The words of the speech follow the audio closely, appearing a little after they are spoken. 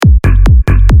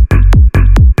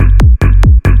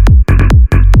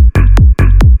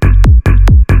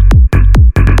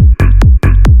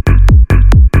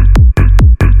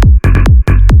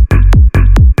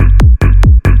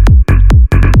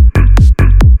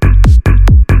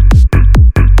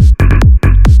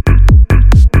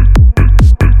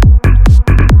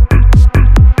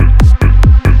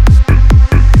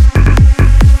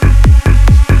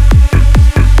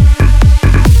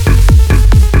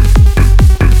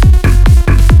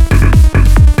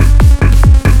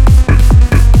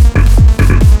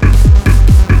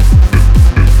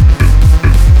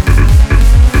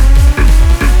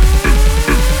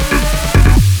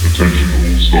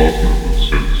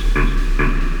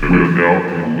We are now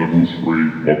in level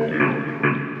 3 lockdown.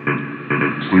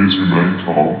 Please remain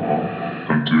calm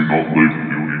and do not leave the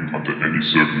building under any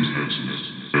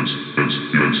circumstances.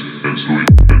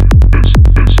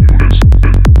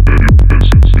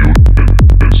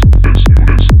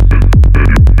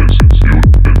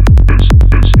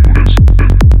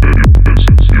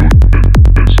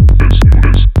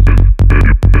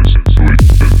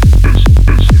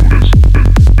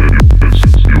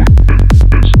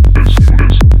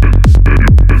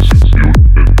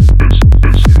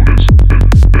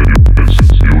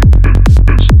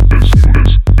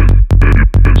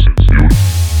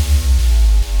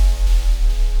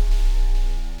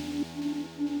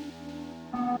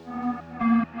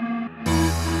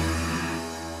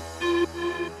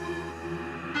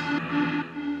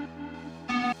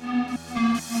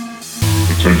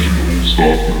 Attention all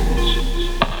staff members.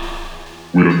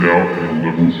 We are now in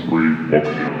level 3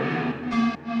 lockdown.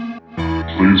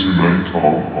 Please remain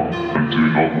calm and do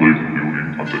not leave the building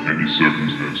under any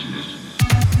circumstances.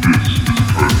 This is a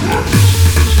code black.